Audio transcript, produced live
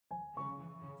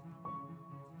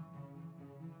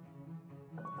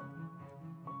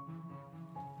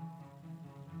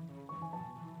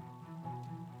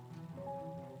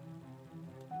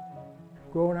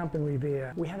Growing up in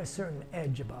Revere, we had a certain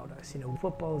edge about us. You know,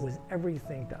 football was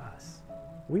everything to us.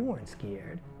 We weren't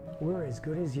scared. We're as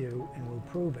good as you, and we'll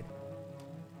prove it.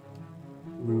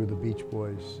 We were the Beach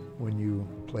Boys when you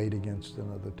played against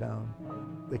another town.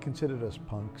 They considered us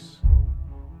punks.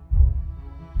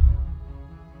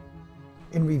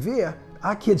 In Revere,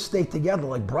 our kids stayed together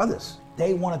like brothers.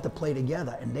 They wanted to play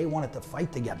together and they wanted to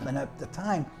fight together. And at the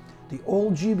time, the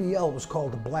old GBL was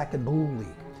called the Black and Blue League.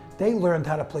 They learned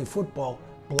how to play football,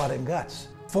 blood and guts.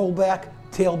 Fullback,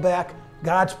 tailback,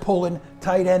 guards pulling,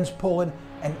 tight ends pulling,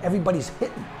 and everybody's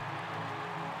hitting.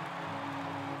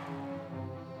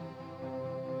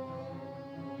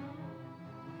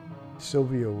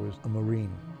 Silvio was a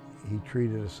Marine. He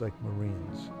treated us like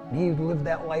Marines. He lived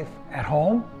that life at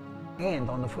home and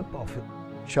on the football field.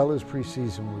 Chella's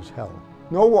preseason was hell.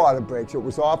 No water breaks, it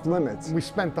was off limits. We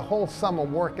spent the whole summer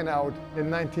working out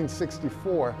in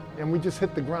 1964, and we just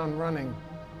hit the ground running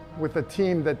with a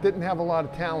team that didn't have a lot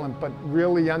of talent, but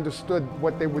really understood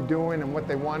what they were doing and what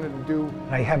they wanted to do.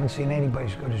 I haven't seen anybody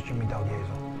as good as Jimmy Delgado.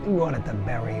 He wanted to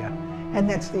bury you, and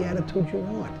that's the attitude you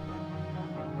want.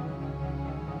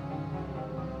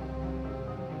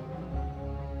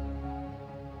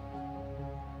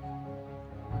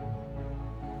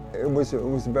 It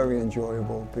was very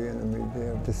enjoyable being in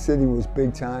Revere. The city was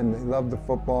big time, they loved the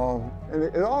football, and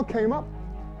it all came up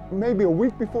maybe a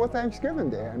week before Thanksgiving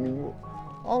Day. I mean,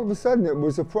 all of a sudden it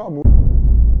was a problem.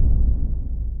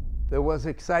 There was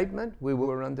excitement, we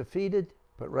were undefeated,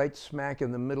 but right smack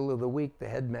in the middle of the week, the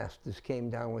headmasters came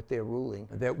down with their ruling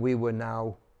that we were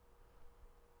now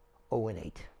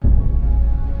 0-8.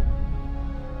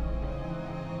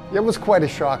 It was quite a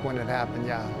shock when it happened,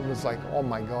 yeah. It was like, oh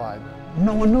my God.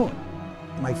 No one knew it.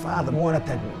 My father wanted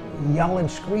to yell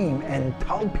and scream and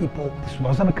tell people this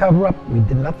wasn't a cover-up, we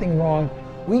did nothing wrong.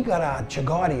 We got our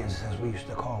Chagottias, as we used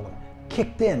to call them,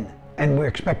 kicked in, and we're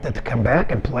expected to come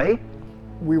back and play.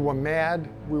 We were mad,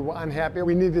 we were unhappy.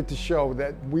 We needed to show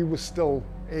that we were still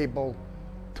able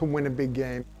to win a big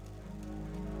game.